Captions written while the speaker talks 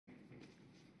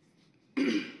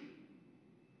Wason.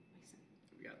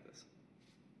 We got this.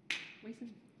 Wason.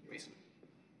 Wason.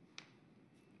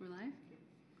 We're live?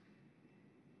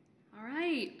 All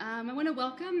right. I want to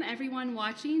welcome everyone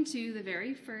watching to the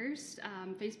very first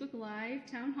Facebook Live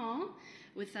Town Hall.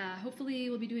 With hopefully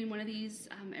we'll be doing one of these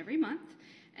every month.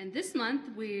 And this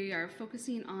month we are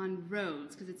focusing on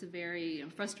roads because it's a very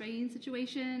frustrating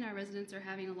situation. Our residents are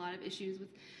having a lot of issues with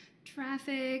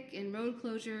traffic and road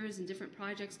closures and different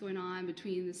projects going on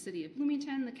between the city of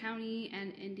Bloomington, the county,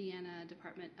 and Indiana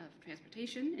Department of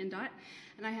Transportation, INDOT.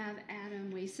 And I have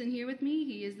Adam Wason here with me.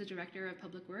 He is the Director of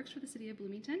Public Works for the city of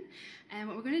Bloomington. And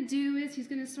what we're going to do is he's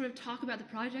going to sort of talk about the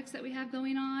projects that we have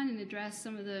going on and address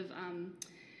some of the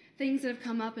things that have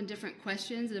come up and different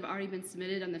questions that have already been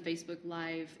submitted on the Facebook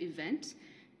Live event.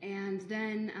 And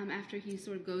then after he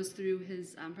sort of goes through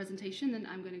his presentation, then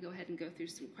I'm going to go ahead and go through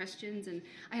some questions. And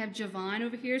I have Javon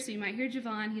over here, so you might hear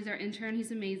Javon. He's our intern.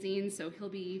 He's amazing, so he'll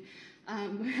be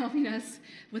helping us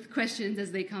with questions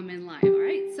as they come in live. All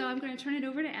right, so I'm going to turn it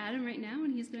over to Adam right now,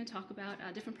 and he's going to talk about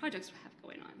different projects we have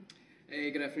going on.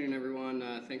 Hey, good afternoon,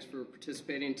 everyone. Thanks for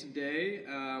participating today.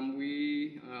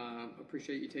 We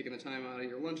appreciate you taking the time out of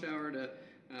your lunch hour to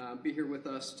be here with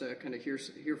us to kind of hear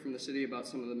from the city about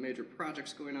some of the major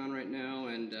projects going on right now.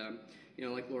 And you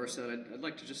know, like Laura said, I'd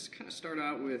like to just kind of start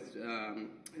out with an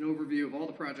overview of all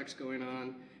the projects going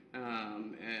on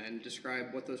and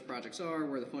describe what those projects are,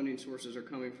 where the funding sources are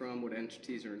coming from, what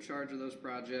entities are in charge of those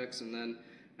projects, and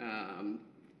then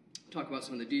talk about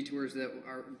some of the detours that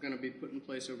are going to be put in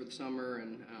place over the summer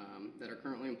and that are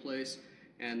currently in place.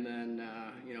 And then,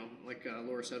 you know, like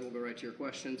Laura said, we'll go right to your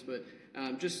questions. But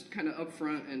just kind of up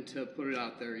front and to put it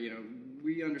out there, you know,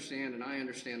 we understand and I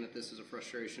understand that this is a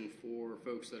frustration for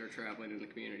folks that are traveling in the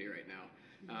community right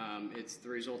now. It's the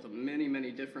result of many,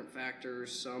 many different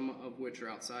factors, some of which are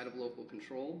outside of local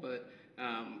control. But,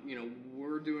 you know,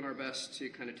 we're doing our best to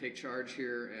kind of take charge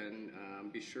here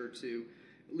and be sure to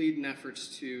lead in efforts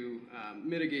to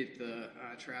mitigate the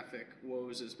traffic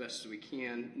woes as best as we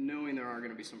can, knowing there are going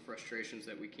to be some frustrations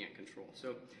that we can't control.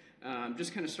 So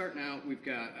just kind of starting out, we've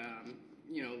got,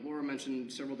 you know, Laura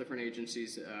mentioned several different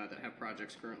agencies that have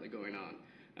projects currently going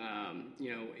on.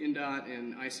 You know, INDOT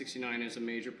and I-69 is a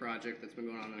major project that's been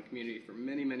going on in the community for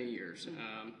many, many years.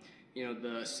 You know,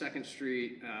 the 2nd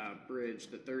Street Bridge,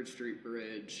 the 3rd Street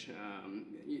Bridge,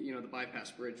 you know, the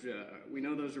bypass bridge, we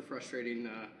know those are frustrating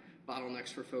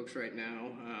bottlenecks for folks right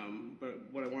now, but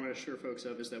what I want to assure folks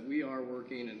of is that we are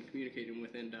working and communicating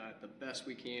with INDOT the best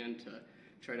we can to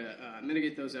try to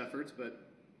mitigate those efforts. But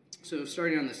so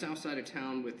starting on the south side of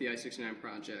town with the I-69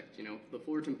 project, you know, the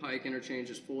Fullerton Pike interchange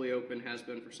is fully open, has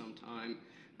been for some time,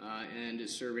 and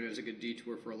is serving as a good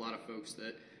detour for a lot of folks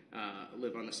that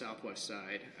live on the southwest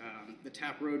side. The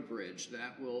Tap Road Bridge,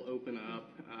 that will open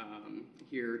up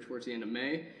here towards the end of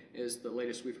May, is the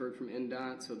latest we've heard from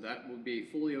INDOT, so that will be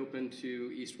fully open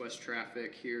to east-west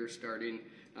traffic here starting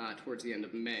towards the end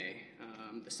of May.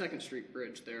 The 2nd Street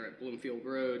Bridge there at Bloomfield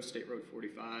Road, State Road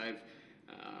 45,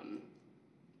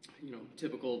 you know,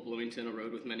 typical of Bloomington, a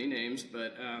road with many names,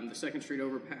 but the 2nd Street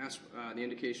overpass, the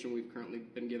indication we've currently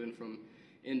been given from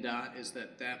INDOT is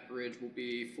that that bridge will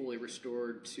be fully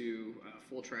restored to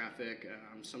full traffic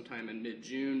sometime in mid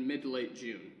to late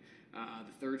June.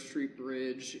 The 3rd Street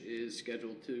Bridge is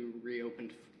scheduled to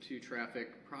reopen to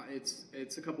traffic.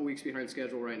 It's a couple weeks behind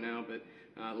schedule right now, but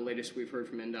the latest we've heard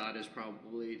from INDOT is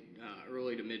probably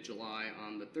early to mid-July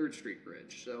on the 3rd Street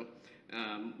Bridge. So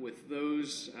with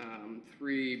those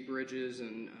 3 bridges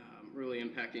and really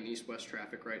impacting east-west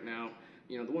traffic right now,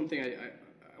 you know, the one thing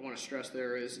I want to stress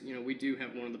there is, you know, we do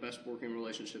have one of the best working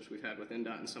relationships we've had with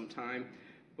INDOT in some time,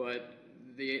 but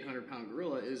the 800-pound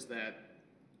gorilla is that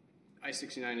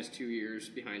I-69 is 2 years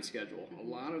behind schedule. A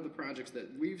lot of the projects that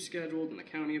we've scheduled and the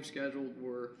county have scheduled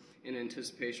were in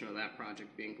anticipation of that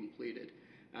project being completed.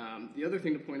 The other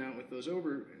thing to point out with those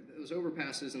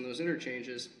overpasses and those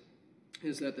interchanges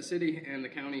is that the city and the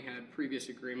county had previous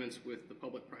agreements with the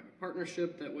public-private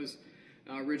partnership that was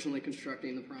originally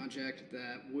constructing the project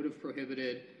that would have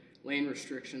prohibited lane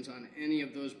restrictions on any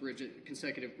of those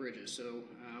consecutive bridges. So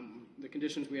the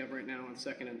conditions we have right now on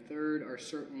 2nd and 3rd are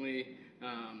certainly,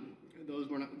 those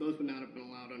would not have been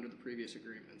allowed under the previous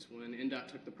agreements. When INDOT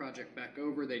took the project back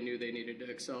over, they knew they needed to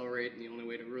accelerate, and the only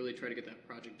way to really try to get that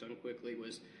project done quickly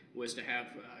was to have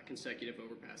consecutive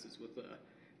overpasses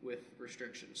with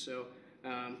restrictions. So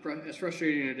as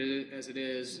frustrating as it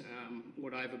is,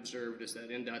 what I've observed is that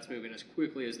INDOT's moving as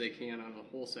quickly as they can on the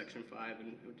whole Section 5,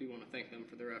 and I do want to thank them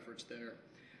for their efforts there.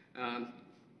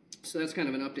 So that's kind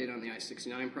of an update on the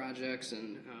I-69 projects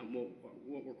and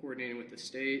what we're coordinating with the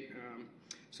state.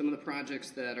 Some of the projects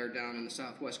that are down in the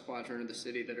southwest quadrant of the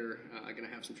city that are going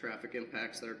to have some traffic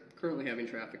impacts, that are currently having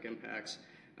traffic impacts.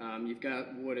 You've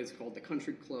got what is called the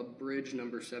Country Club Bridge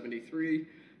number 73.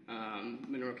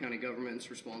 Monroe County government is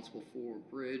responsible for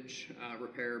bridge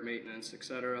repair, maintenance,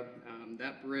 etc.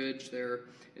 That bridge there,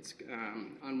 it's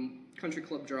on Country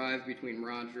Club Drive between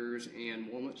Rogers and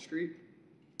Walnut Street.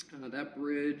 That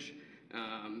bridge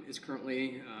is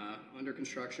currently under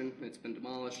construction. It's been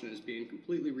demolished and is being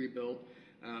completely rebuilt.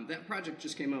 That project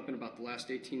just came up in about the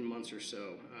last 18 months or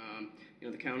so.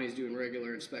 The county is doing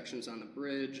regular inspections on the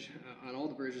bridge, on all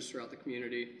the bridges throughout the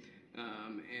community.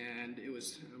 And it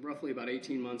was roughly about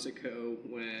 18 months ago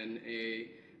when a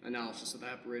analysis of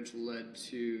that bridge led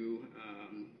to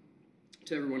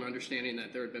everyone understanding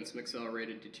that there had been some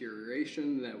accelerated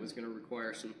deterioration that was going to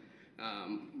require some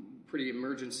pretty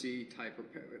emergency type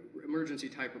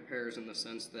repairs, in the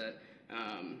sense that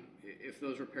if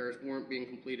those repairs weren't being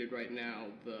completed right now,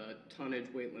 the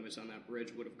tonnage weight limits on that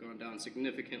bridge would have gone down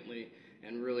significantly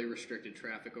and really restricted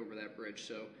traffic over that bridge.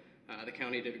 So the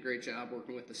county did a great job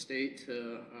working with the state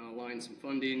to align some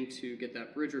funding to get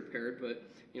that bridge repaired, but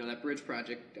that bridge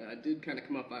project did kind of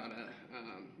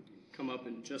come up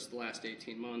in just the last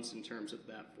 18 months in terms of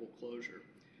that full closure.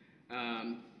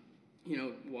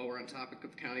 While we're on topic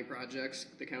of county projects,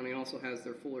 the county also has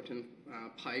their Fullerton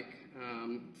Pike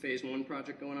Phase 1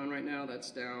 project going on right now. That's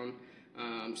down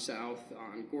south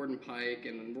on Gordon Pike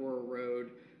and Aurora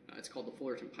Road. It's called the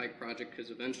Fullerton Pike project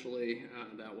because eventually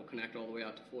that will connect all the way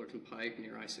out to Fullerton Pike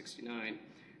near I-69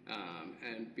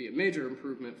 and be a major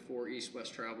improvement for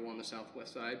east-west travel on the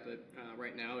southwest side, but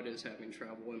right now it is having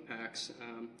travel impacts.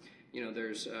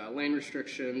 There's lane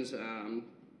restrictions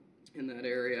in that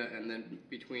area, and then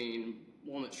between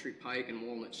Walnut Street Pike and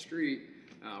Walnut Street,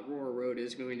 Aurora Road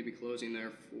is going to be closing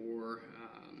there for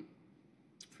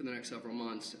the next several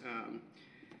months.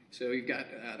 So you've got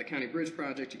the county bridge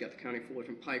project, you've got the county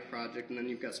Fullerton Pike project, and then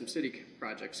you've got some city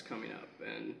projects coming up.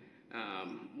 And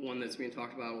one that's being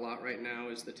talked about a lot right now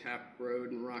is the Tapp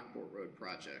Road and Rockport Road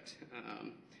project.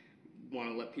 Want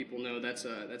to let people know that's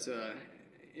a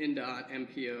NDOT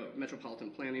MPO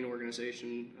Metropolitan Planning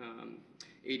Organization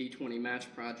 80-20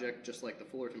 match project, just like the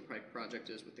Fullerton Pike project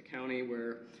is with the county,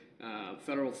 where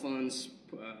federal funds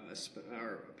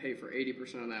pay for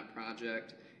 80% of that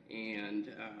project, and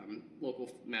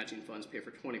local matching funds pay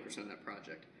for 20% of that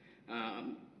project.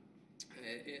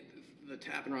 The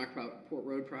Tapp and Rockport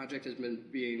Road project has been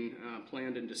being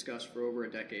planned and discussed for over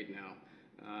a decade now.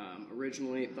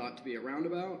 Originally thought to be a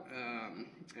roundabout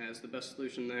as the best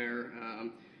solution there.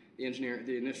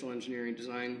 The initial engineering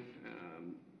design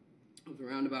of the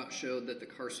roundabout showed that the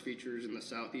karst features in the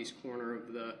southeast corner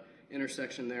of the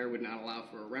intersection there would not allow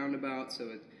for a roundabout, so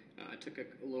it took a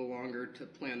little longer to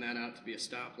plan that out to be a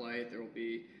stoplight. There will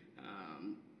be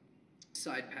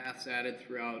side paths added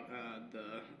throughout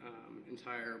the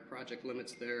entire project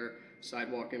limits there,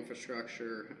 sidewalk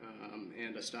infrastructure,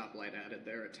 and a stoplight added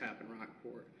there at Tapp and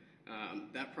Rockport.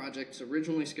 That project's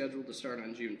originally scheduled to start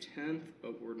on June 10th,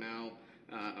 but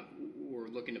we're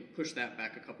looking to push that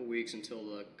back a couple weeks until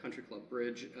the Country Club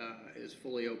Bridge is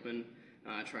fully open,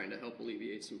 trying to help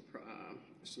alleviate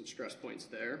some stress points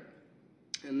there.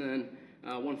 And then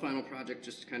one final project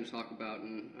just to kind of talk about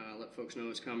and let folks know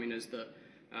is coming is the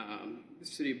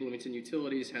City of Bloomington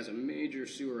Utilities has a major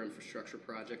sewer infrastructure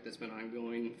project that's been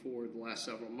ongoing for the last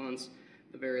several months.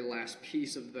 The very last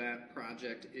piece of that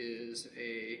project is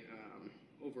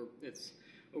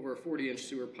over a 40-inch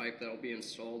sewer pipe that will be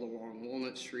installed along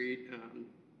Walnut Street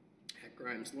at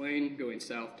Grimes Lane going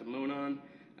south to Monon.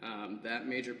 That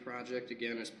major project,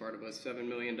 again, is part of a $7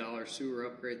 million sewer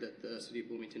upgrade that the City of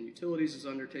Bloomington Utilities is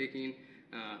undertaking.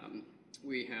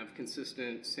 We have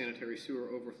consistent sanitary sewer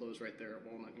overflows right there at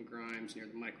Walnut and Grimes near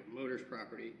the Micro Motors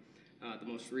property. The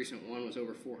most recent one was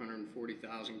over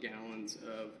 440,000 gallons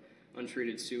of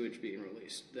untreated sewage being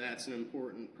released. That's an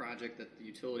important project that the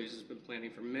utilities has been planning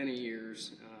for many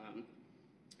years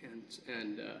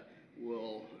and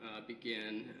will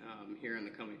begin here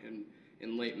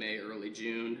in late May, early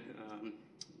June.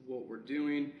 What we're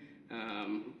doing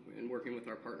and working with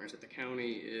our partners at the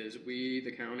county is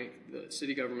the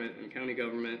city government and county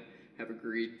government have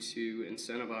agreed to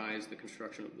incentivize the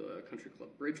construction of the Country Club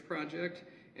Bridge project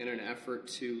in an effort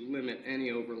to limit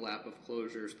any overlap of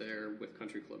closures there with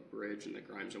Country Club Bridge and the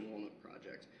Grimes and Walnut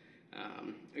project.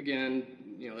 Again,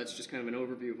 that's just kind of an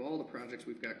overview of all the projects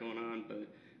we've got going on, but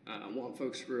I want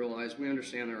folks to realize we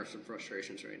understand there are some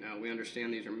frustrations right now. We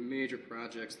understand these are major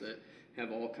projects that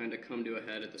have all kind of come to a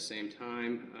head at the same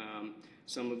time.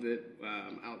 Some of it,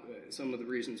 some of the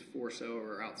reasons for so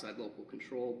are outside local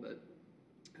control, but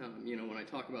you know, when I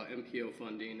talk about MPO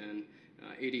funding and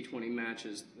 80-20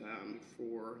 matches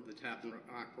for the Tappan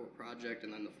Rockport project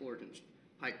and then the Fullerton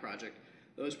Pike project,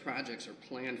 those projects are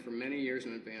planned for many years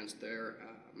in advance.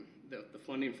 The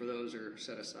funding for those are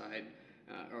set aside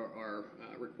are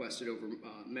requested over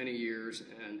many years,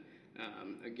 and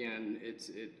again,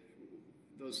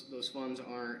 those funds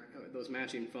aren't, those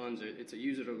matching funds, it's a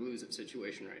use it or lose it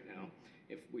situation right now.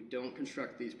 If we don't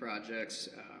construct these projects,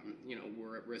 you know,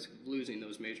 we're at risk of losing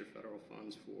those major federal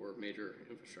funds for major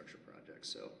infrastructure projects.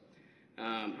 So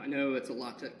I know it's a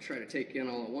lot to try to take in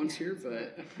all at once here,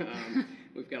 but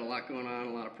we've got a lot going on,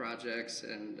 a lot of projects,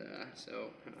 and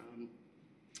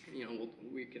you know,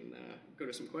 we can go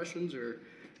to some questions, or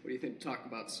what do you think? Talk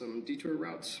about some detour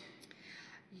routes?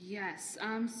 Yes,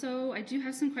 so I do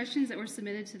have some questions that were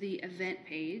submitted to the event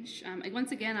page.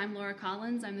 Once again, I'm Laura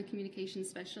Collins. I'm the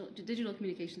digital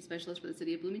communication specialist for the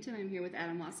City of Bloomington. I'm here with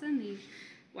Adam Lawson,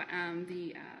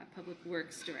 the Public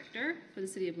Works Director for the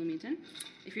City of Bloomington.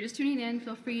 If you're just tuning in,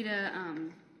 feel free to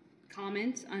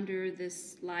comment under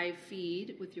this live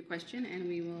feed with your question, and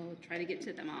we will try to get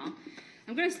to them all.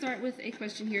 I'm going to start with a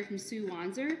question here from Sue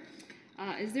Wanzer.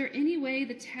 Is there any way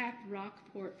the TAP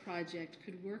Rockport project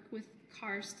could work with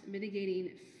karst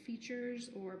mitigating features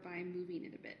or by moving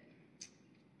it a bit?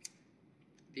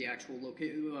 The actual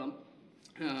location, well,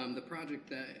 the project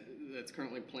that's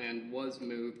currently planned was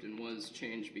moved and was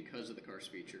changed because of the karst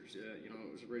features. You know,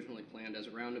 it was originally planned as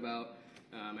a roundabout.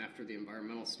 After the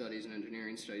environmental studies and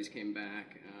engineering studies came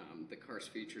back, the karst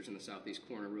features in the southeast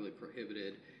corner really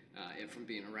prohibited it from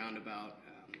being a roundabout.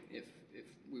 If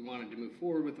we wanted to move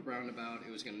forward with the roundabout,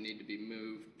 it was going to need to be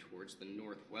moved towards the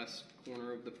northwest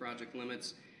corner of the project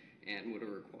limits, and would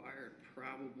have required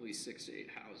probably 6 to 8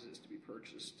 houses to be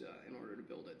purchased in order to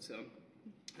build it. So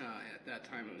at that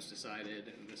time it was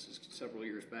decided, and this is several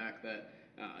years back, that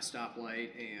a stoplight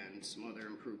and some other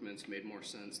improvements made more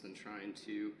sense than trying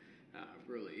to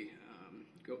really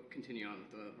continue on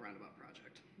with the roundabout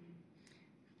project.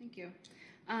 Thank you.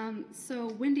 So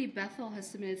Wendy Bethel has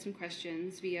submitted some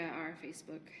questions via our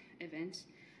Facebook event.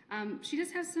 She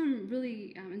just has some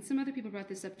really, and some other people brought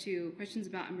this up too, questions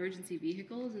about emergency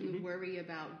vehicles and the worry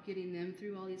about getting them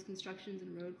through all these constructions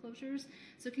and road closures.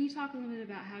 So can you talk a little bit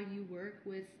about how you work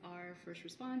with our first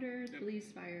responders,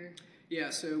 police, fire? Yeah,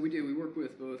 so we do. We work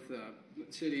with both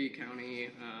city,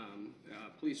 county,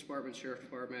 police department, sheriff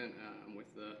department,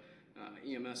 with the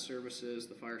EMS services,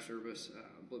 the fire service,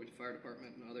 Bloomington Fire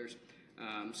Department, and others.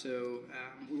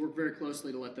 We work very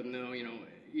closely to let them know, you know,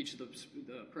 each of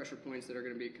the pressure points that are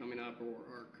going to be coming up or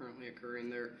are currently occurring.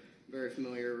 They're very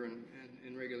familiar and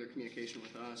in regular communication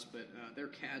with us, but their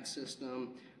CAD system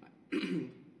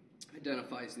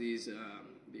identifies these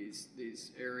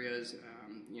areas,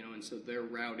 you know, and so their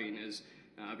routing is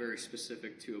very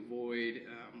specific to avoid,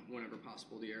 whenever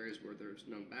possible, the areas where there's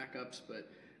no backups. But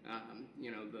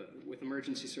you know, with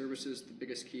emergency services, the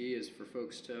biggest key is for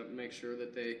folks to make sure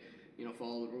that they, you know,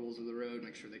 follow the rules of the road,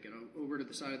 make sure they get over to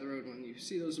the side of the road when you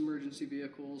see those emergency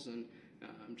vehicles, and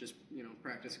just, you know,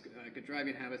 practice good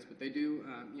driving habits. But they do,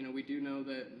 you know, we do know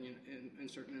that, you know, in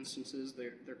certain instances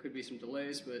there could be some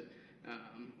delays, but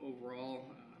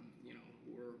overall, you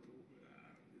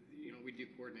know, we do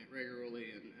coordinate regularly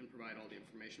and provide all the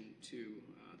information to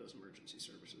those emergency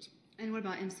services. And what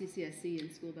about MCCSC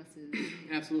and school buses?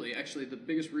 Absolutely. Actually, the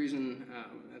biggest reason,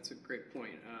 that's a great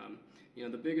point. You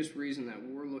know, the biggest reason that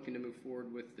we're looking to move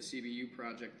forward with the CBU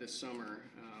project this summer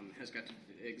has got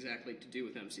exactly to do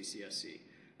with MCCSC.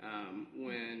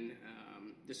 When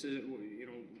this is, you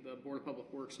know, the Board of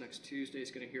Public Works next Tuesday is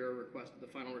going to hear the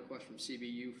final request from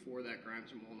CBU for that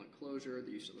Grimes and Walnut closure,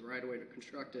 the use of the right-of-way to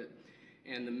construct it,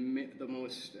 and the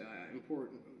most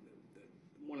important,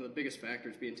 one of the biggest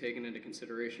factors being taken into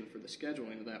consideration for the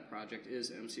scheduling of that project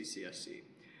is MCCSC.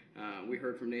 We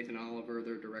heard from Nathan Oliver,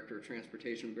 their Director of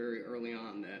Transportation, very early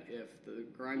on that if the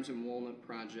Grimes and Walnut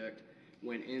project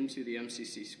went into the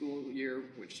MCC school year,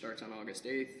 which starts on August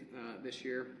 8th this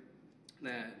year,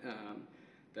 that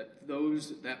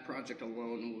project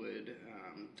alone would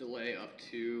delay up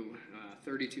to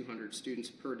 3,200 students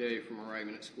per day from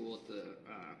arriving at school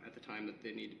at the time that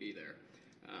they need to be there.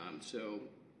 So,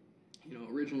 you know,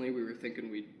 originally we were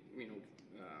thinking we'd, you know,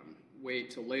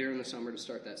 wait till later in the summer to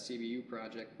start that CBU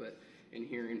project, but in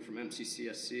hearing from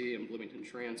MCCSC and Bloomington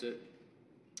Transit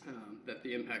that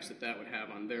the impacts that would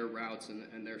have on their routes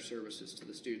and their services to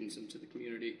the students and to the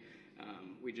community,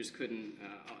 we just couldn't,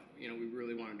 you know, we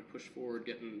really wanted to push forward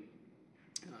getting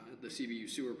the CBU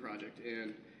sewer project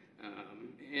in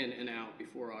in and out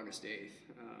before August 8th.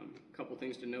 A couple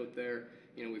things to note there.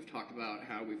 You know, we've talked about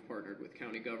how we've partnered with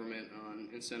county government on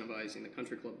incentivizing the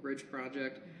Country Club Bridge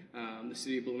project. The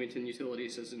City of Bloomington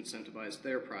Utilities has incentivized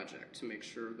their project to make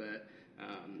sure that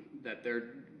that they're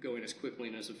going as quickly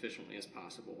and as efficiently as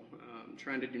possible.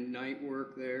 Trying to do night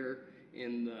work there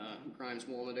in the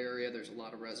Grimes-Walnut area. There's a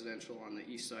lot of residential on the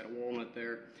east side of Walnut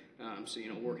there. So,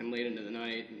 you know, working late into the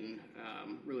night and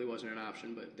really wasn't an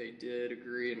option, but they did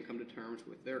agree and come to terms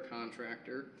with their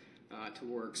contractor to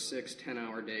work 6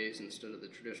 10-hour days instead of the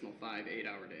traditional 5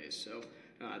 8-hour days. So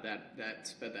that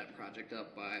sped that project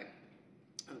up by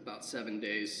about 7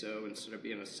 days. So instead of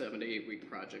being a 7 to 8 week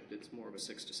project, it's more of a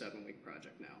 6 to 7 week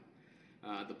project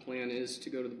now. The plan is to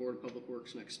go to the Board of Public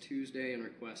Works next Tuesday and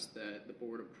request that the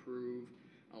board approve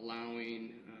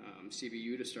allowing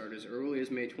CBU to start as early as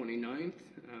May 29th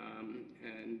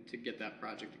and to get that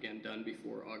project again done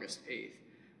before August 8th.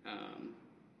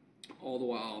 All the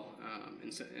while,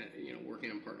 you know,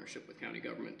 working in partnership with county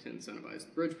government to incentivize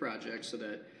the bridge project so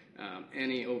that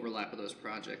any overlap of those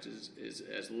projects is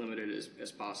as limited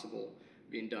as possible,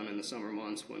 being done in the summer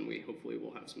months when we hopefully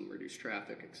will have some reduced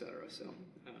traffic, et cetera. So,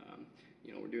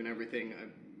 you know, we're doing everything.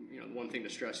 You know, the one thing to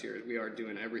stress here is we are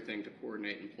doing everything to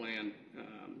coordinate and plan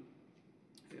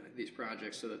you know, these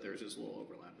projects so that there's as little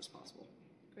overlap as possible.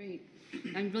 Great.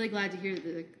 I'm really glad to hear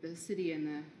that the city and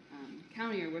the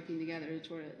county are working together to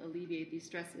try to alleviate these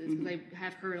stresses, because I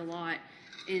have heard a lot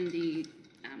in the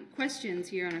questions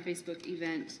here on our Facebook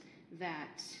event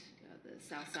that the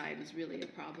south side is really a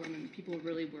problem and people are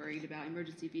really worried about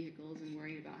emergency vehicles and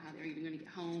worried about how they're even going to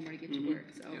get home or to get to work.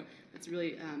 So that's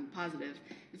really positive.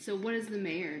 So what is the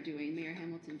mayor doing, Mayor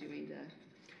Hamilton doing to...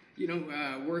 You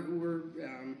know, we're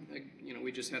you know,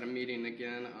 we just had a meeting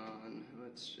again on,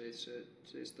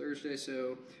 today's Thursday,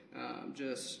 so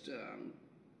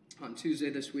on Tuesday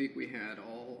this week, we had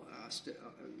all,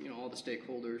 you know, all the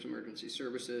stakeholders, emergency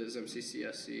services,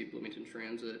 MCCSC, Bloomington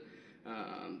Transit,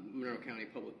 Monroe County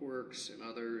Public Works, and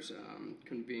others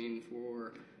convene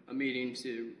for a meeting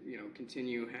to, you know,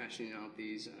 continue hashing out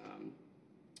these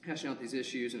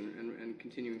issues and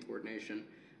continuing coordination.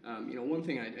 You know, one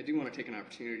thing I do want to take an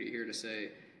opportunity here to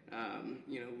say,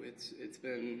 you know, it's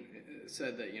been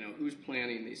said that, you know, who's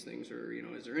planning these things, or, you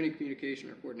know, is there any communication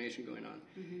or coordination going on?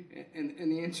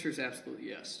 And the answer is absolutely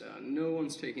yes. No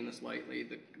one's taking this lightly.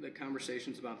 The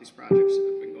conversations about these projects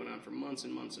have been going on for months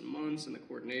and months and months, and the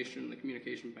coordination, the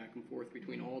communication back and forth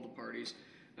between all the parties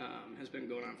has been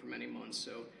going on for many months.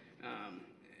 So,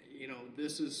 you know,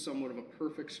 this is somewhat of a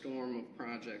perfect storm of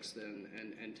projects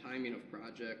and timing of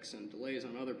projects and delays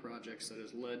on other projects that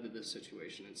has led to this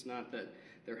situation. It's not that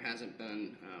there hasn't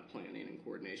been planning and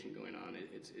coordination going on.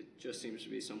 It just seems to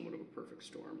be somewhat of a perfect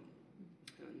storm.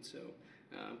 And so,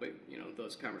 but, you know,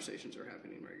 those conversations are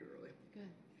happening regularly. Good.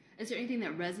 Is there anything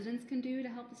that residents can do to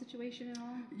help the situation at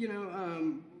all? You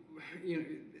know,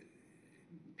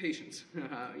 patience.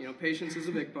 You know, patience is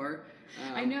a big part.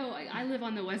 I know. I live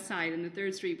on the west side in the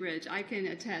 3rd Street Bridge. I can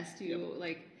attest to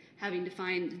like having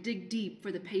to dig deep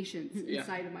for the patience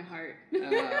inside of my heart.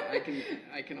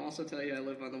 I can also tell you I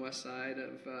live on the west side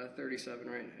of 37,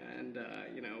 right? And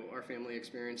you know, our family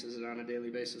experiences it on a daily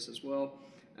basis as well.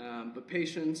 But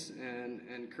patience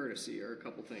and courtesy are a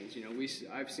couple things. You know,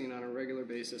 I've seen on a regular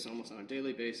basis, almost on a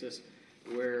daily basis,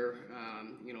 where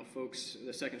you know, folks,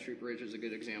 the 2nd Street Bridge is a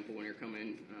good example when you're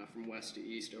coming from west to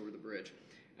east over the bridge.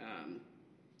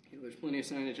 You know, there's plenty of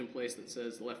signage in place that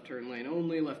says left turn lane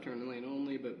only,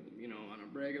 but, you know, on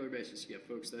a regular basis you get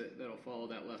folks that'll follow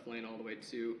that left lane all the way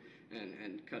to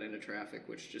and cut into traffic,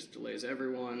 which just delays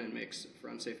everyone and makes for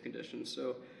unsafe conditions.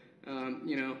 So,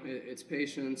 you know, it's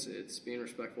patience, it's being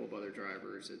respectful of other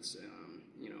drivers, it's,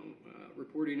 you know,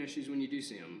 reporting issues when you do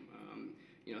see them.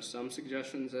 You know, some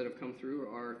suggestions that have come through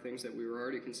are things that we were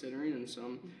already considering, and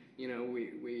some, you know,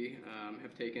 we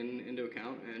have taken into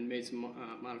account and made some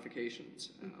modifications.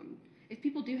 If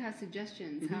people do have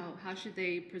suggestions, how should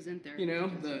they present their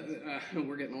suggestions?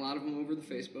 We're getting a lot of them over the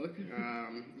Facebook.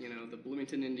 You know, the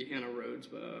Bloomington, Indiana Roads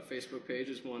Facebook page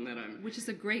is one that Which is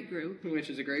a great group.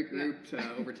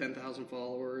 Over 10,000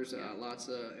 followers, lots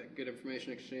of good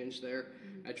information exchange there.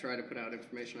 I try to put out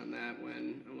information on that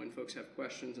when folks have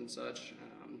questions and such.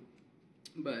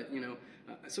 But, you know,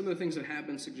 some of the things that have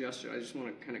been suggested, I just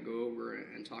want to kind of go over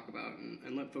and talk about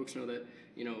and let folks know that,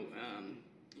 you know,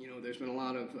 there's been a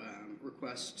lot of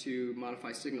requests to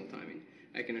modify signal timing.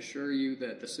 I can assure you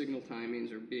that the signal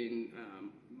timings are being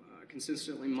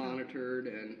consistently monitored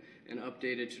and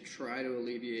updated to try to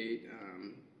alleviate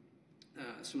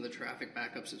some of the traffic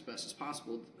backups as best as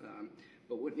possible.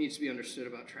 But what needs to be understood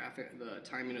about the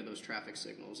timing of those traffic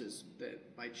signals is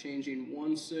that by changing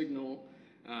one signal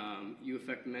you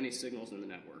affect many signals in the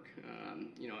network.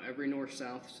 Every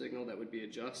north-south signal that would be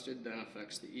adjusted then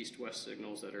affects the east-west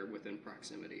signals that are within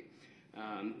proximity.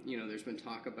 There's been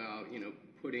talk about,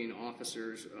 putting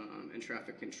officers and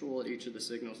traffic control at each of the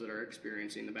signals that are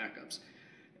experiencing the backups.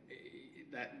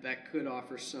 That could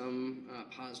offer some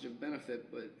positive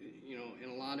benefit, but in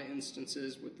a lot of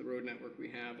instances with the road network we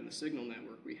have and the signal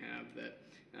network we have, that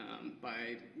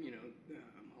by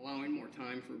allowing more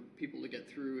time for people to get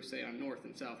through, say on North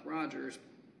and South Rogers,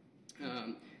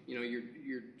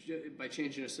 you're by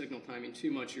changing a signal timing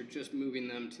too much, you're just moving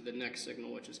them to the next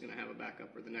signal, which is going to have a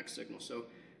backup, or the next signal. So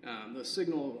the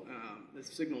signal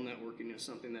networking is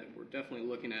something that we're definitely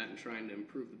looking at and trying to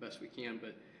improve the best we can,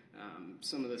 but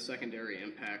some of the secondary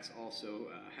impacts also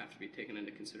have to be taken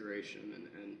into consideration,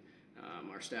 and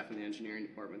our staff in the engineering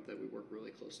department that we work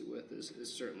really closely with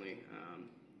is certainly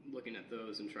looking at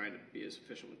those and trying to be as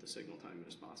efficient with the signal timing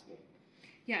as possible.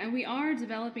 Yeah, and we are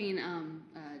developing a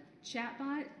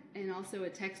chatbot and also a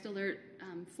text alert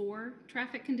for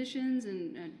traffic conditions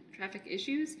and traffic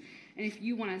issues. And if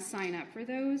you want to sign up for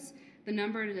those, the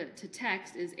number to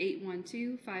text is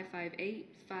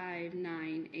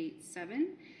 812-558-5987.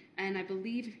 And I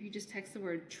believe if you just text the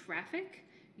word traffic,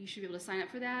 you should be able to sign up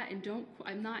for that. And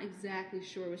I'm not exactly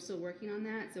sure, we're still working on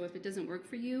that. So if it doesn't work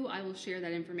for you, I will share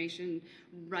that information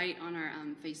right on our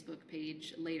Facebook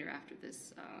page later after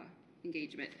this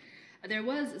engagement. There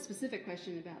was a specific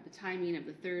question about the timing of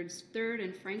the Third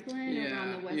and Franklin over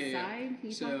on the west side. Can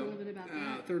you talk a little bit about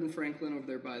that? Third and Franklin over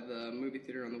there by the movie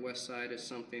theater on the west side is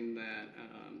something that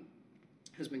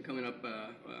has been coming up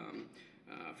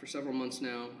for several months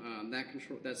now.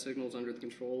 That signal is under the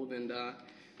control of NDOT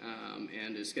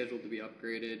and is scheduled to be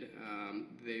upgraded.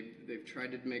 They've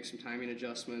tried to make some timing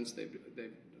adjustments.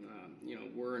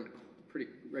 We're in pretty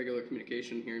regular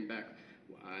communication, hearing back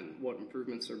on what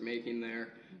improvements they're making there.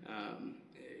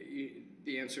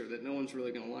 The answer that no one's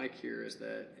really going to like here is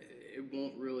that it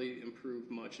won't really improve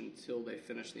much until they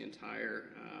finish the entire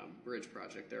bridge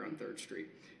project there on 3rd Street.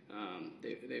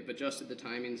 They've adjusted the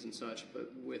timings and such,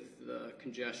 but with the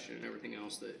congestion and everything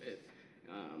else,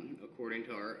 according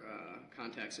to our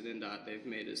contacts at NDOT,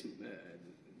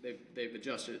 they've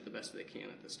adjusted it the best they can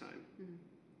at this time. Mm-hmm.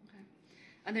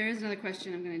 There is another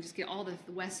question. I'm going to just get all the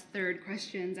West 3rd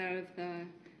questions out of the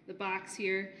box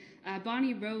here.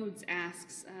 Bonnie Rhodes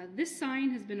asks, this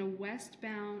sign has been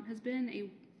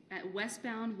at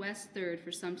westbound West 3rd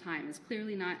for some time. It's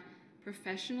clearly not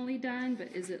professionally done, but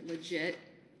is it legit?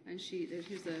 And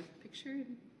here's a picture.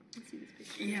 Let's see this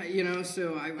picture. Yeah,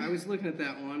 so I was looking at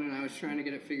that one, and I was trying to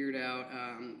get it figured out.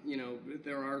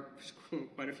 There are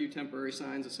quite a few temporary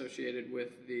signs associated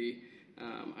with the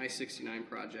I-69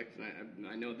 project, and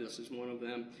I know this is one of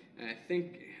them. And I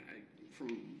think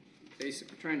from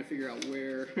basically trying to figure out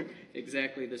where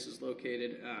exactly this is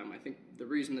located, I think the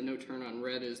reason the no turn on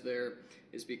red is there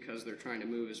is because they're trying to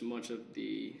move as much of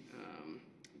the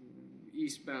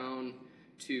eastbound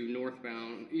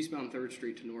 3rd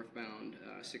Street to northbound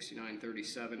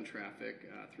 6937 traffic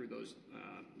through those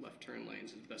left turn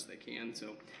lanes as best they can.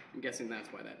 So I'm guessing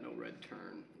that's why that no red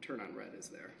turn on red is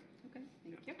there. Okay,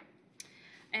 thank you.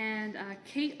 And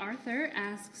Kate Arthur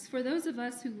asks, for those of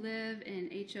us who live in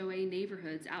HOA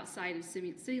neighborhoods outside of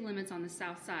city limits on the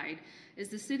south side, is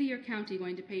the city or county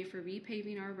going to pay for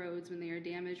repaving our roads when they are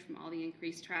damaged from all the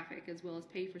increased traffic, as well as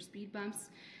pay for speed bumps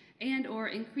and or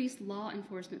increased law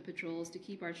enforcement patrols to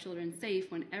keep our children safe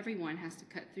when everyone has to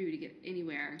cut through to get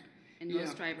anywhere? And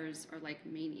most drivers are like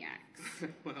maniacs.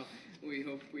 Well, we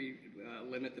hope we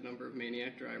limit the number of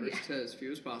maniac drivers to as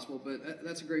few as possible. But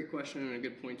that's a great question, and a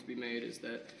good point to be made is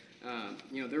that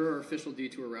there are official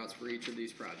detour routes for each of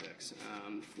these projects.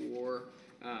 For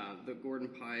the Gordon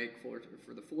Pike, for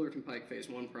the Fullerton Pike Phase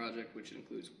 1 project, which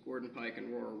includes Gordon Pike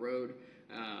and Rohrer Road,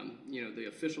 the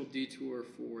official detour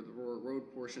for the Rohrer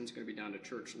Road portion is going to be down to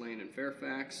Church Lane and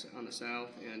Fairfax on the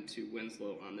south and to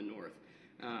Winslow on the north.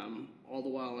 All the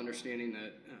while understanding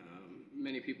that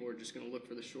many people are just going to look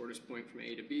for the shortest point from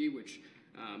A to B, which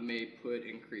may put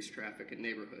increased traffic in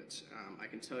neighborhoods. I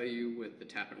can tell you with the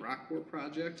Tappan Rockport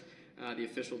project, the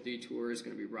official detour is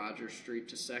going to be Rogers Street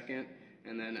to 2nd,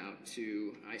 and then out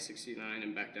to I-69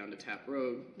 and back down to Tapp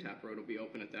Road. Tapp Road will be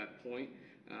open at that point.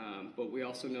 But we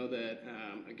also know that,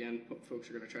 again, folks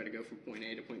are going to try to go from point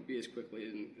A to point B as quickly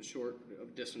and as short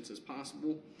of distance as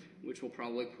possible, which will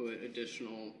probably put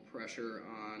additional pressure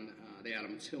on the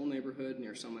Adams Hill neighborhood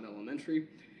near Summit Elementary,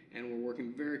 and we're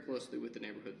working very closely with the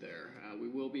neighborhood there.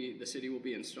 The city will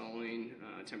be installing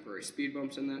temporary speed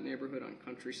bumps in that neighborhood on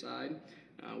Countryside.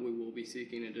 We will be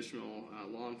seeking additional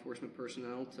law enforcement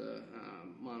personnel to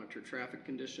monitor traffic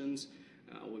conditions.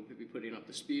 We'll be putting up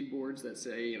the speed boards that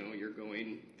say, you know, you're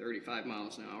going 35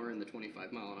 miles an hour in the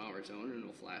 25 mile an hour zone, and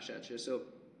it'll flash at you. So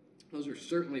those are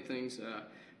certainly things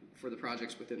for the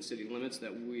projects within city limits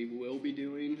that we will be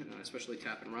doing, especially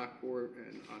Tappan Rockport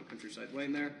and on Countryside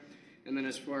Lane there. And then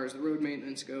as far as the road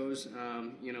maintenance goes,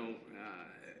 you know,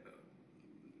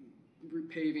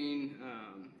 repaving,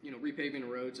 repaving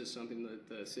roads is something that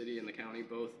the city and the county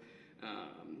both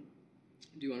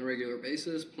do on a regular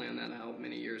basis, plan that out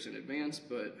many years in advance,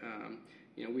 but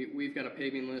you know, we've got a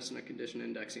paving list and a condition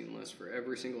indexing list for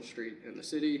every single street in the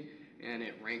city, and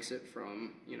it ranks it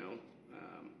from, you know,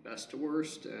 best to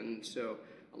worst, and so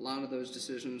a lot of those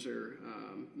decisions are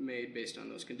made based on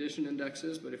those condition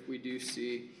indexes, but if we do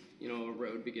see, you know, a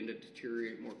road begin to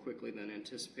deteriorate more quickly than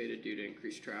anticipated due to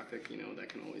increased traffic, you know, that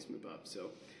can always move up.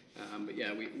 So, but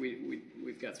yeah,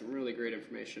 we've got some really great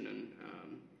information,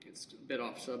 and it's a bit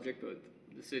off subject, but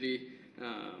the city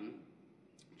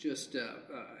just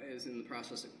is in the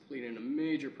process of completing a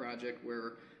major project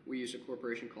where we use a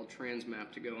corporation called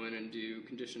Transmap to go in and do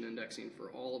condition indexing for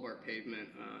all of our pavement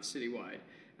citywide.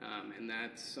 And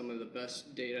that's some of the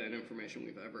best data and information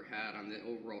we've ever had on the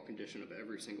overall condition of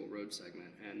every single road segment.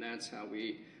 And that's how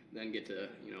we then get to,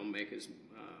 you know, make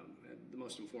the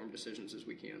most informed decisions as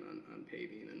we can on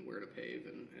paving and where to pave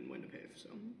and when to pave. So.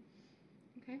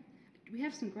 Okay. We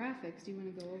have some graphics. Do you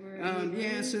want to go over?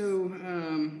 Yeah. So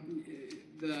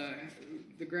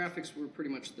the graphics were pretty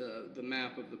much the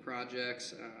map of the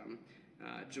projects.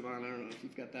 Javon, I don't know if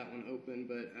you've got that one open,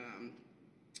 but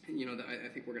you know, I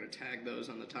think we're going to tag those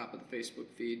on the top of the Facebook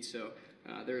feed. So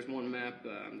there's one map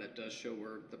that does show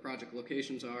where the project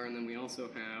locations are, and then we also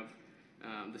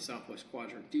have the Southwest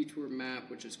Quadrant Detour map,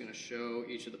 which is going to show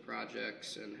each of the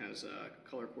projects and has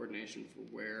color coordination for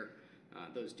where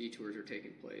those detours are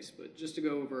taking place. But just to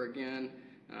go over again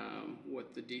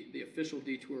what the official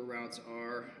detour routes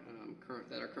are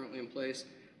that are currently in place.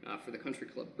 For the Country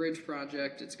Club Bridge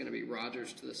project, it's going to be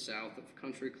Rogers to the south of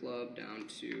Country Club down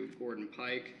to Gordon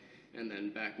Pike, and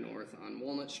then back north on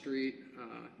Walnut Street,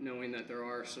 knowing that there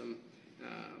are some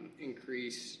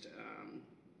increased,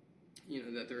 you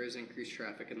know, that there is increased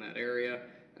traffic in that area.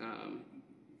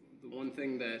 The one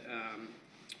thing that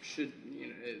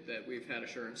that we've had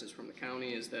assurances from the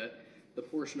county is that the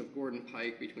portion of Gordon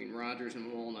Pike between Rogers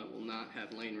and Walnut will not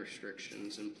have lane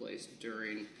restrictions in place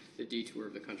during the detour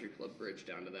of the Country Club Bridge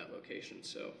down to that location.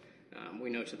 So we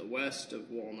know to the west of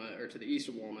Walnut, or to the east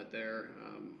of Walnut there,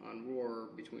 on Roar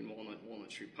between Walnut and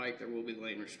Walnut Street Pike, there will be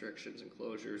lane restrictions and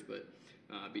closures, but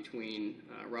between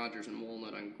Rogers and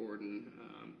Walnut on Gordon,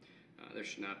 there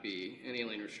should not be any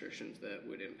lane restrictions that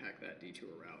would impact that detour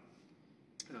route.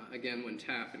 Again, when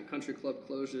Tappan Country Club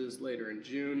closes later in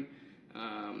June,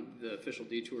 the official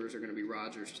detours are going to be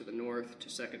Rogers to the north to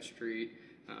 2nd Street,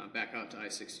 back out to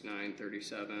I-69,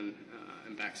 37,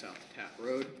 and back south to Tapp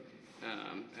Road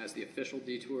as the official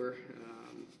detour.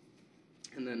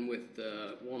 And then with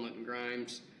the Walnut and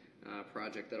Grimes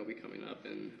project that'll be coming up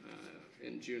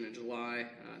in June and July,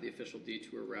 the official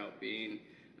detour route being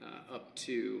up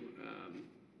to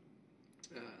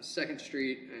 2nd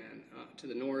Street and to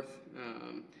the north,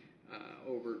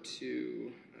 over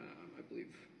to, I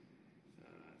believe,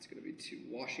 it's going to be to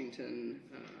Washington,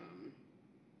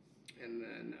 and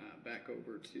then back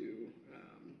over to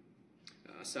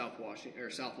South Washington, or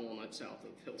South Walnut, south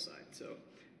of Hillside. So,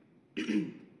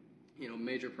 you know,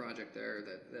 major project there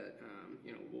that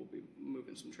you know, will be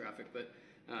moving some traffic. But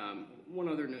one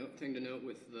other thing to note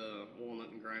with the Walnut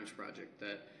and Grimes project,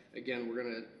 that again, we're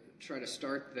going to try to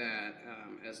start that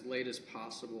as late as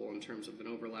possible in terms of an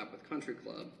overlap with Country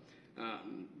Club.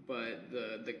 But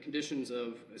the conditions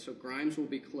of, so Grimes will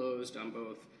be closed on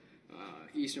both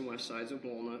east and west sides of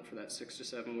Walnut for that 6 to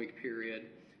 7 week period,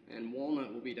 and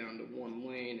Walnut will be down to one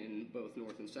lane in both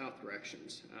north and south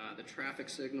directions. The traffic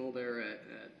signal there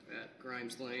at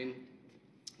Grimes Lane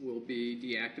will be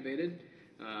deactivated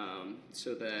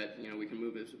so that, you know, we can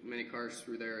move as many cars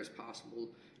through there as possible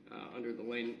under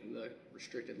the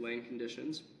restricted lane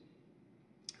conditions.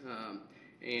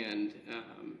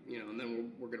 You know, and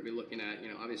then we're going to be looking at, you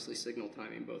know, obviously signal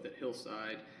timing both at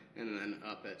Hillside and then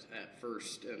up at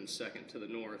 1st and 2nd to the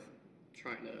north,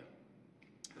 trying to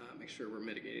make sure we're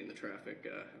mitigating the traffic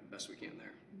best we can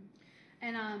there.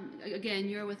 And again,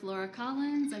 you're with Laura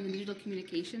Collins. I'm the digital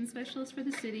communications specialist for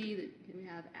the city. We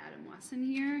have Adam Wasson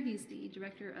here. He's the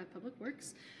director of public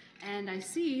works. And I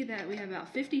see that we have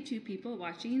about 52 people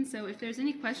watching, so if there's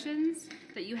any questions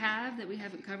that you have that we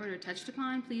haven't covered or touched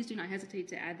upon, please do not hesitate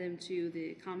to add them to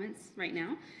the comments right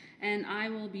now. And I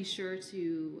will be sure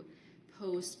to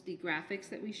post the graphics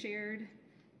that we shared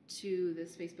to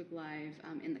this Facebook Live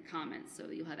in the comments so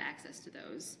that you'll have access to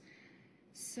those.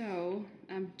 So,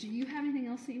 do you have anything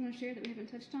else that you want to share that we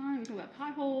haven't touched on? We talk about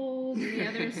potholes, any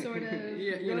other sort of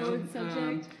road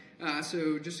subject?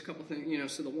 So just a couple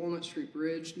things, so the Walnut Street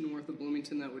Bridge north of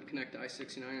Bloomington that would connect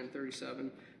I-69 and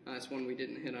 37, that's one we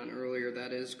didn't hit on earlier.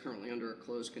 That is currently under a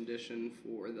closed condition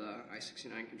for the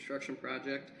I-69 construction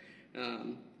project.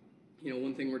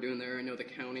 One thing we're doing there, I know the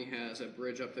county has a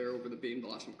bridge up there over the Bean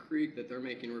Blossom Creek that they're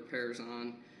making repairs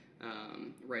on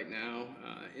right now.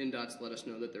 NDOT's let us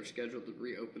know that they're scheduled to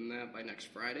reopen that by next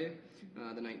Friday,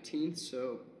 the 19th.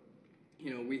 So,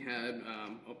 we had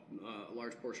a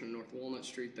large portion of North Walnut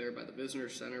Street there by the Visitor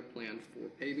Center planned for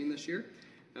paving this year.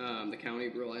 The county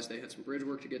realized they had some bridge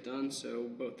work to get done, so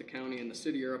both the county and the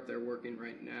city are up there working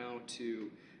right now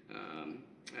to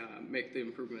make the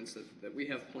improvements that we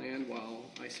have planned while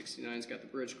I-69's got the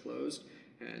bridge closed.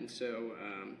 And so,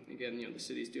 again, the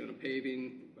city's doing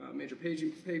a major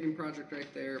paving project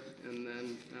right there, and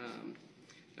then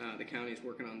the county's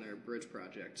working on their bridge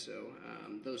project. So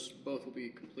those both will be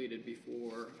completed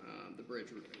before the bridge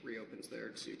reopens there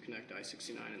to connect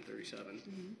I-69 and 37.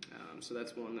 Mm-hmm. So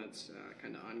that's one that's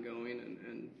kind of ongoing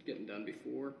and getting done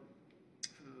before.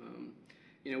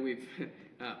 We've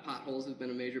potholes have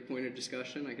been a major point of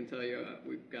discussion. I can tell you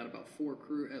we've got about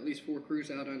at least four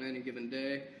crews out on any given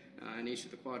day in each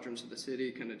of the quadrants of the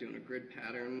city, kind of doing a grid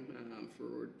pattern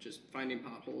for just finding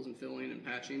potholes and filling and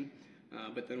patching.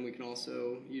 But then we can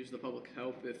also use the public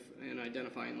help in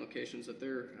identifying locations that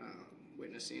they're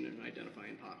witnessing and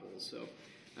identifying potholes. So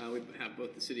we have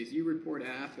both the city's U-Report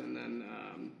app and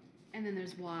then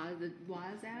there's WAZE, the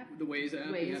WAZE app? The Waze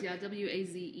app. Waze, yeah,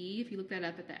 W-A-Z-E. If you look that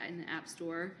up in the App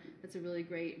Store, that's a really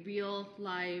great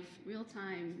real-time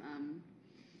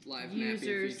live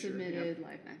user-submitted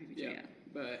live mapping feature. Yeah.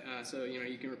 But so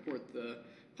you can report the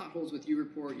potholes with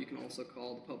U-Report. You can also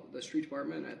call the street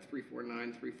department at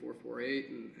 349-3448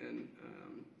 and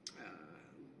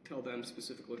tell them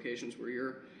specific locations where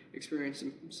you're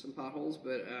experiencing some potholes.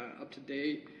 But up to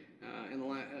date,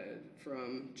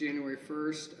 from January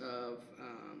 1st of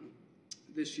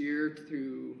this year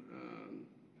through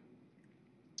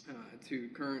to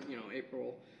current,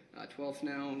 April 12th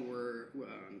now, where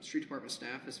street department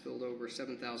staff has filled over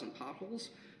 7,000 potholes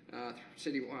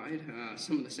citywide.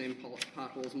 Some of the same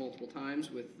potholes multiple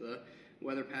times with the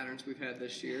weather patterns we've had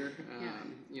this year.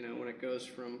 When it goes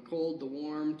from cold to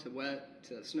warm to wet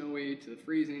to snowy to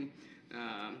freezing,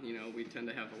 we tend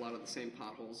to have a lot of the same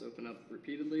potholes open up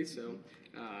repeatedly, so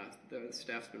the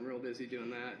staff's been real busy doing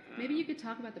that. Maybe you could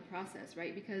talk about the process,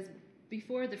 right? Because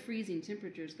before the freezing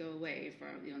temperatures go away,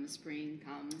 the spring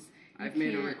comes. I've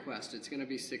made a request. It's going to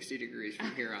be 60 degrees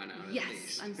from here on out. Yes, at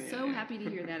least. I'm so happy to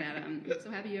hear that, Adam. I'm so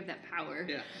happy you have that power.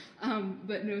 Yeah.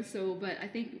 But I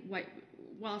think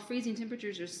while freezing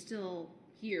temperatures are still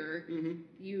here, mm-hmm.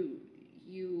 you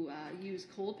use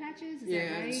cold patches, is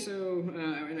that right? Yeah, so,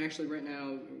 and actually right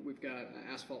now we've got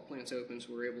asphalt plants open,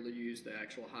 so we're able to use the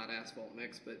actual hot asphalt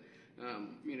mix, but,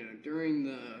 during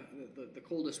the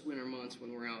coldest winter months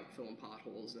when we're out filling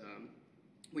potholes,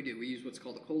 we use what's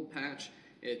called a cold patch.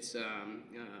 It's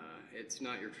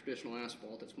not your traditional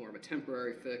asphalt, it's more of a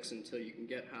temporary fix until you can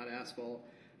get hot asphalt.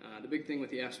 The big thing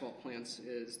with the asphalt plants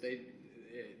is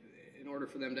in order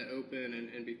for them to open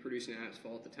and be producing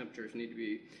asphalt, the temperatures need to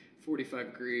be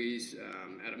 45 degrees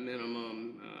at a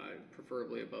minimum,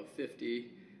 preferably above 50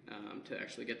 to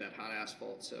actually get that hot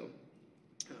asphalt. So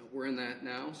we're in that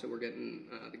now, so we're getting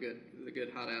the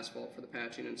good hot asphalt for the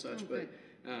patching and such. Oh,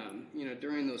 but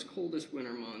during those coldest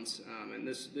winter months, and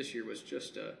this year was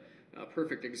just a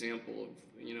perfect example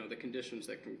of the conditions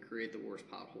that can create the worst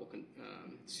pothole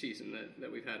season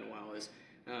that we've had in a while. Is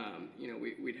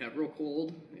we'd have real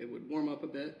cold, it would warm up a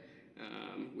bit,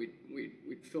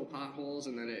 we'd fill potholes,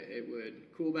 and then it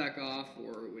would cool back off,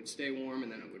 or it would stay warm,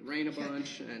 and then it would rain a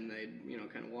bunch, and they'd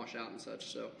kind of wash out and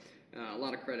such. So a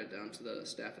lot of credit down to the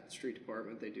staff at the street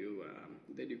department. They do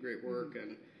great work,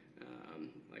 and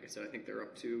like I said, I think they're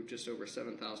up to just over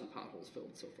 7,000 potholes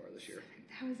filled so far this year.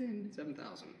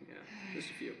 7,000, yeah, just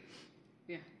a few.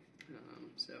 Yeah.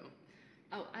 So.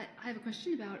 Oh, I have a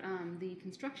question about the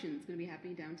construction that's going to be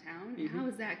happening downtown. Mm-hmm. How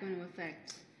is that going to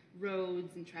affect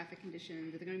roads and traffic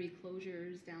conditions? Are there going to be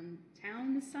closures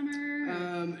downtown this summer?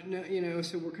 No,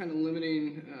 so we're kind of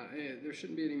limiting. There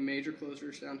shouldn't be any major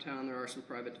closures downtown. There are some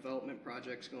private development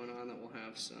projects going on that will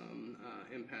have some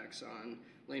impacts on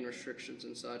lane restrictions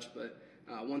and such. But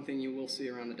one thing you will see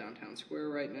around the downtown square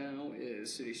right now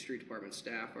is city street department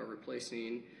staff are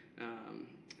replacing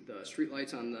the street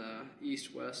lights on the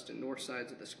east, west, and north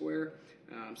sides of the square.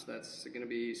 So that's going to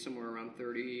be somewhere around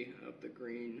 30 of the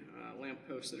green lamp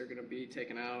posts that are going to be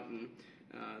taken out, and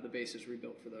the base is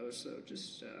rebuilt for those. So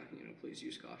just please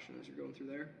use caution as you're going through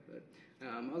there. But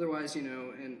otherwise,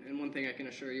 and one thing I can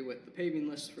assure you with the paving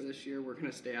list for this year, we're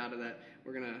going to stay out of that.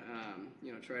 We're going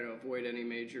to try to avoid any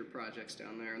major projects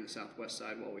down there on the southwest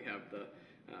side while we have the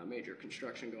major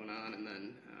construction going on, and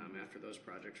then after those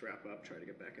projects wrap up, try to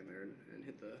get back in there and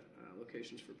hit the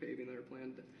locations for paving that are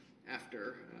planned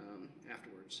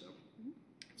afterwards. So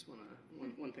it's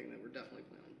one thing that we're definitely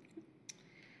planning.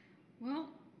 Well,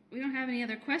 we don't have any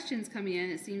other questions coming in.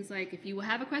 It seems like if you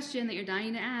have a question that you're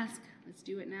dying to ask, let's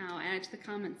do it now. Add it to the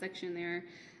comment section there.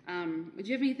 Would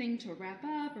you have anything to wrap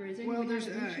up, or is there anything?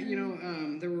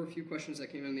 Well, there were a few questions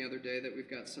that came in the other day that we've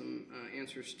got some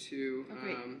answers to.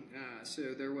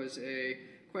 So there was a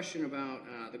question about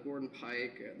the Gordon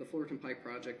Pike, the Fullerton Pike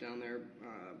project down there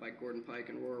by Gordon Pike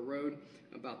and Aurora Road,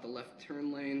 about the left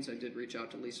turn lanes. I did reach out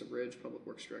to Lisa Ridge, Public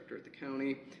Works Director at the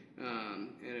county,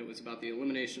 and it was about the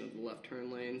elimination of the left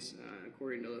turn lanes.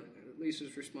 According to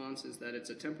Lisa's response, is that it's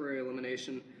a temporary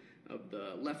elimination of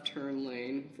the left turn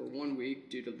lane for 1 week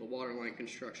due to the water line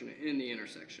construction in the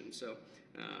intersection. So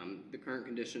the current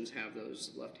conditions have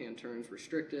those left-hand turns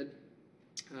restricted,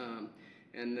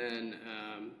 and then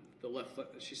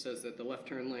she says that the left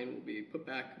turn lane will be put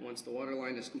back once the water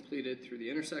line is completed through the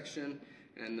intersection,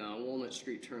 and the Walnut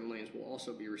Street turn lanes will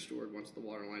also be restored once the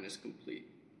water line is complete.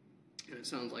 And it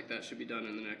sounds like that should be done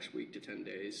in the next week to 10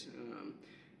 days,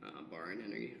 barring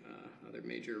any other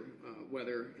major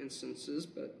weather instances.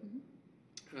 But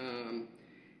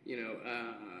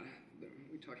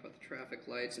we talked about the traffic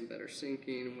lights and better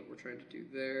syncing and what we're trying to do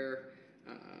there.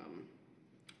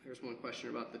 There's one question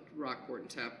about the Rockport and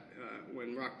Tap,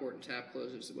 when Rockport and Tap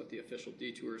closes, what the official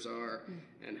detours are,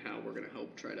 and how we're going to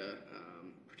help try to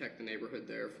protect the neighborhood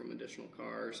there from additional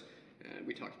cars. And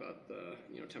we talked about the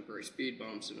temporary speed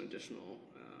bumps and additional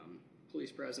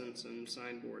police presence and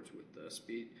signboards with the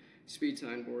speed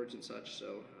signboards and such.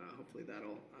 So hopefully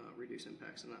that'll reduce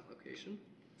impacts in that location.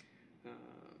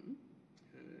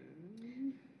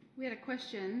 We had a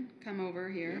question come over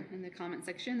here in the comment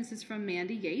section. This is from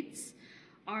Mandy Yates.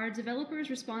 Are developers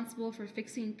responsible for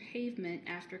fixing pavement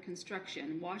after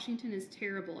construction? Washington is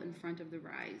terrible in front of the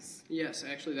rise. Yes,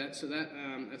 actually, that's a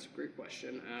great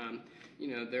question.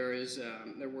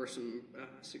 There were some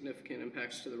significant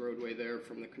impacts to the roadway there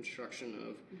from the construction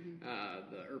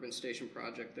of the urban station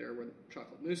project there where the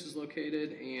Chocolate Moose is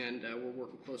located, and we're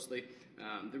working closely.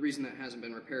 The reason that hasn't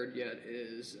been repaired yet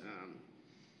is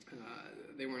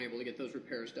they weren't able to get those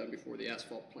repairs done before the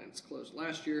asphalt plants closed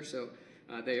last year, so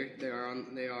they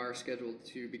are scheduled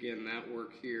to begin that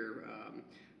work here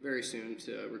very soon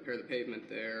to repair the pavement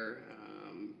there,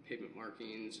 pavement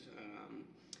markings.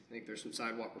 I think there's some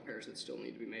sidewalk repairs that still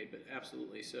need to be made, but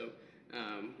absolutely. So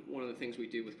one of the things we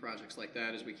do with projects like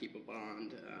that is we keep a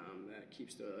bond that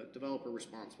keeps the developer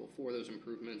responsible for those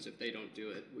improvements. If they don't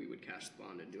do it, we would cash the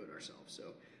bond and do it ourselves.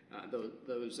 So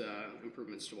those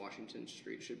improvements to Washington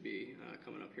Street should be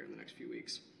coming up here in the next few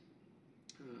weeks.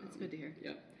 That's good to hear.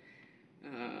 Yeah.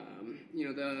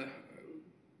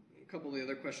 A couple of the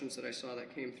other questions that I saw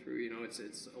that came through,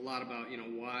 it's a lot about,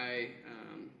 why,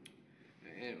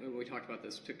 and we talked about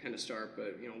this to kind of start,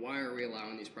 but, why are we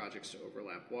allowing these projects to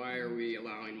overlap? Why are we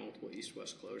allowing multiple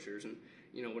east-west closures? And,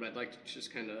 what I'd like to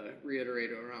just kind of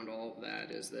reiterate around all of that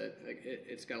is that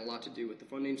it's got a lot to do with the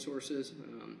funding sources.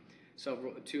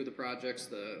 Two of the projects,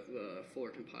 the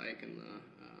Fullerton Pike and the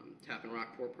Tappan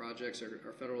Rockport projects are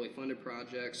federally funded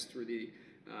projects through the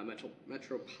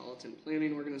Metropolitan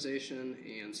Planning Organization,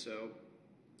 and so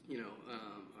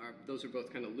those are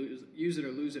both kind of use it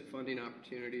or lose it funding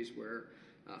opportunities where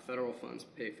federal funds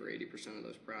pay for 80% of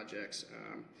those projects.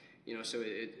 So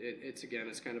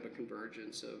it's kind of a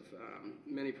convergence of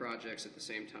many projects at the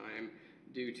same time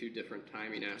due to different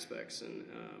timing aspects and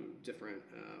different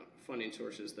funding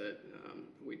sources that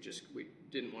we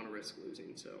didn't want to risk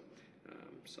losing. So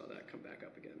saw that come back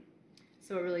up again.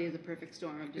 So it really is a perfect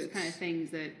storm of just kind of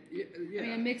things that,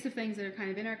 a mix of things that are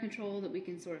kind of in our control that we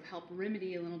can sort of help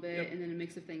remedy a little bit, and then a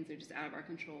mix of things that are just out of our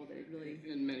control that it really...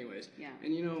 In many ways. Yeah.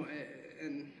 And,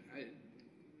 and I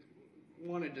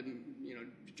wanted to,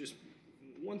 just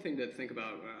one thing to think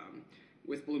about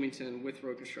with Bloomington, with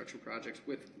road construction projects,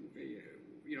 with,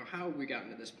 how have we gotten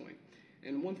to this point?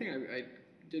 And one thing I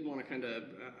did want to kind of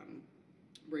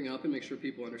bring up and make sure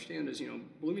people understand is,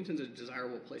 Bloomington's a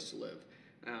desirable place to live.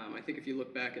 I think if you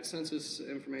look back at census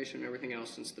information and everything else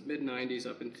since the mid-'90s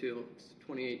up until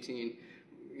 2018,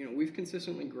 we've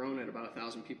consistently grown at about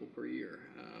 1,000 people per year.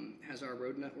 Has our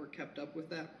road network kept up with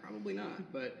that? Probably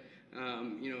not. But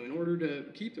in order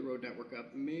to keep the road network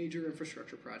up, major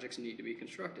infrastructure projects need to be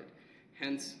constructed.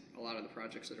 Hence, a lot of the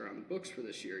projects that are on the books for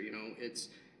this year. It's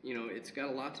got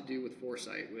a lot to do with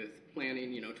foresight, with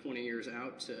planning. 20 years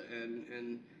out,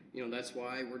 and that's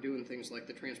why we're doing things like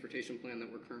the transportation plan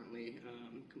that we're currently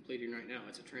completing right now.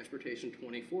 It's a Transportation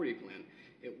 2040 plan.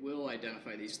 It will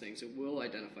identify these things. It will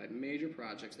identify major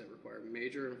projects that require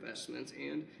major investments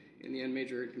and, in the end,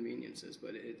 major inconveniences.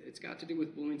 But it's got to do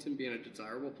with Bloomington being a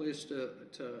desirable place to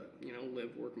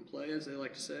live, work, and play, as they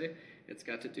like to say. It's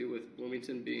got to do with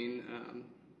Bloomington being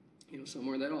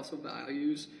somewhere that also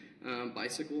values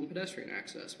bicycle and pedestrian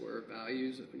access, where it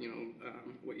values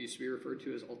what used to be referred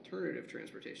to as alternative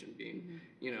transportation being,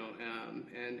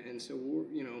 and so we're,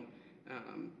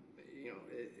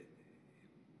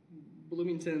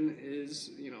 Bloomington is,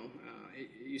 it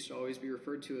used to always be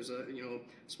referred to as a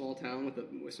small town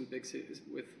with some big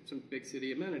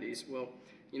city amenities. Well,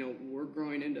 we're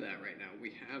growing into that right now.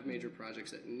 We have major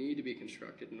projects that need to be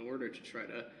constructed in order to try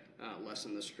to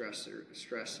lessen the stress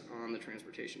on the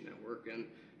transportation network, and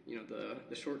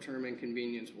the short-term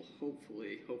inconvenience will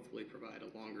hopefully provide a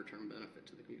longer-term benefit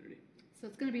to the community. So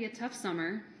it's going to be a tough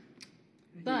summer,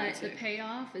 but the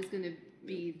payoff is going to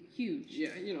be huge.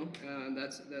 Yeah,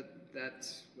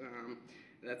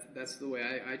 that's the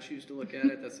way I choose to look at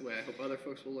it. That's the way I hope other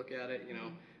folks will look at it.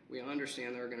 We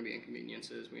understand there are going to be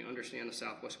inconveniences. We understand the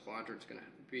Southwest Quadrant is going to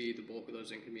be the bulk of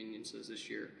those inconveniences this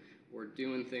year. We're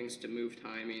doing things to move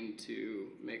timing,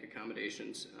 to make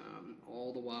accommodations,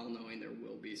 all the while knowing there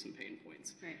will be some pain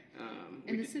points. Right.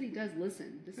 And the city does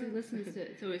listen. The city listens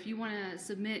to, so if you want to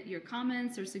submit your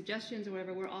comments or suggestions or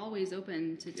whatever, we're always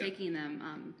open to taking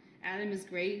them. Adam is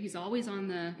great. He's always on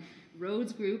the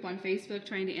roads group on Facebook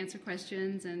trying to answer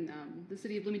questions, and the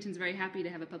city of Bloomington is very happy to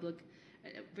have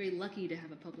very lucky to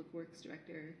have a public works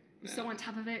director who's so on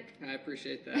top of it. I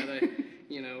appreciate that. I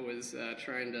was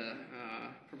trying to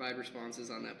provide responses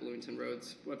on that Bloomington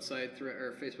Roads website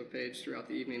or Facebook page throughout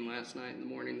the evening last night and the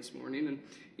morning this morning, and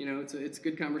it's a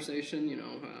good conversation.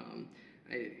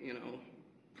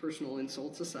 Personal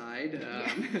insults aside,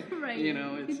 right. You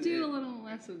could do a little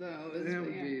less of those. That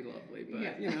would be lovely,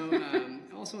 but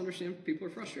also understand people are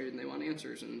frustrated and they want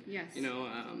answers, and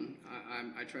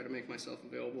I try to make myself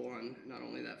available on not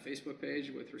only that Facebook page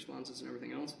with responses and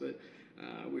everything else, but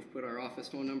we've put our office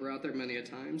phone number out there many a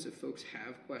times. If folks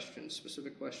have questions,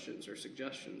 specific questions or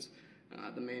suggestions,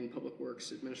 the main Public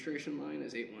Works Administration line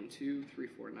is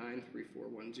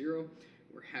 812-349-3410.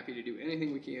 We're happy to do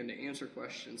anything we can to answer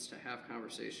questions, to have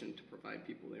conversation, to provide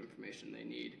people the information they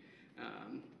need.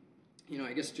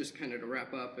 I guess just kind of to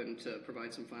wrap up and to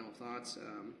provide some final thoughts,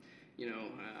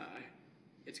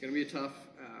 it's going to be tough.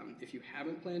 If you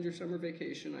haven't planned your summer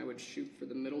vacation, I would shoot for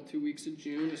the middle 2 weeks of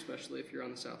June, especially if you're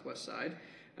on the southwest side.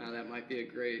 That might be a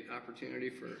great opportunity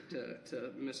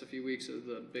to miss a few weeks of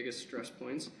the biggest stress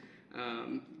points.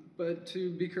 But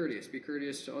to be courteous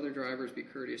to other drivers, be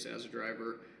courteous as a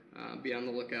driver. Be on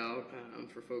the lookout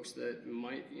for folks that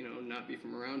might, not be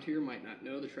from around here, might not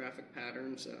know the traffic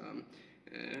patterns,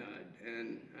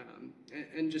 and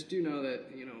just do know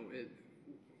that,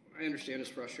 I understand it's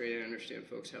frustrating. I understand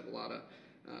folks have a lot of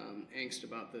angst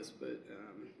about this, but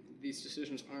these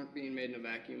decisions aren't being made in a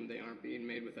vacuum. They aren't being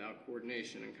made without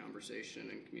coordination and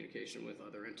conversation and communication with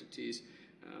other entities.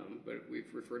 But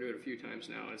we've referred to it a few times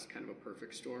now as kind of a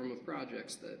perfect storm of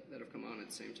projects that have come on at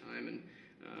the same time, and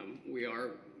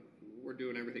we're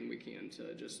doing everything we can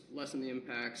to just lessen the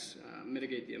impacts,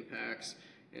 mitigate the impacts,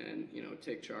 and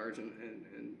take charge and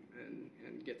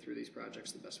get through these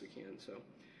projects the best we can. So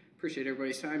appreciate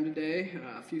everybody's time today.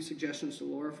 A few suggestions to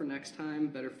Laura for next time: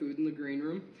 better food in the green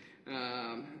room.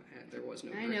 There was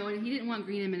no. I know, and he didn't want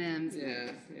green M&Ms.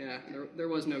 Yeah. There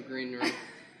was no green room.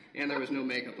 And there was no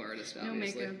makeup artist,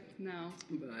 obviously. No makeup, no.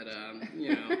 But,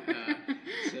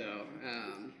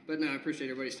 but no, I appreciate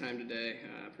everybody's time today.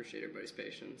 I appreciate everybody's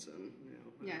patience, and,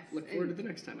 look forward to the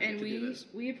next time I get to do this.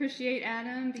 And we appreciate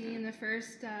Adam being the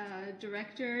first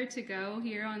director to go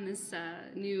here on this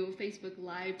new Facebook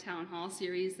Live Town Hall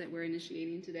series that we're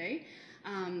initiating today.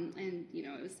 And,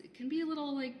 it can be a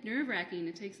little, nerve-wracking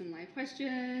to take some live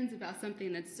questions about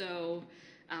something that's so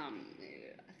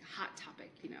hot topic,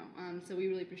 so we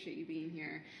really appreciate you being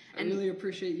here. And I really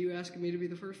appreciate you asking me to be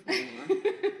the first one.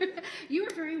 You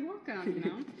are very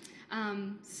welcome,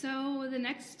 So the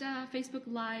next Facebook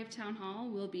Live Town Hall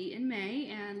will be in May,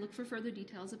 and look for further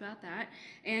details about that.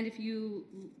 And if you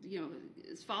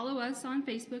follow us on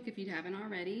Facebook if you haven't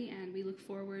already, and we look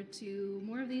forward to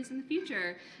more of these in the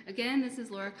future. Again, this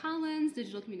is Laura Collins,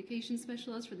 Digital Communications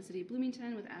Specialist for the City of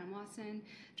Bloomington, with Adam Watson,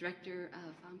 Director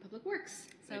of Public Works.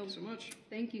 Thank you so much.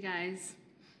 Thank you, guys.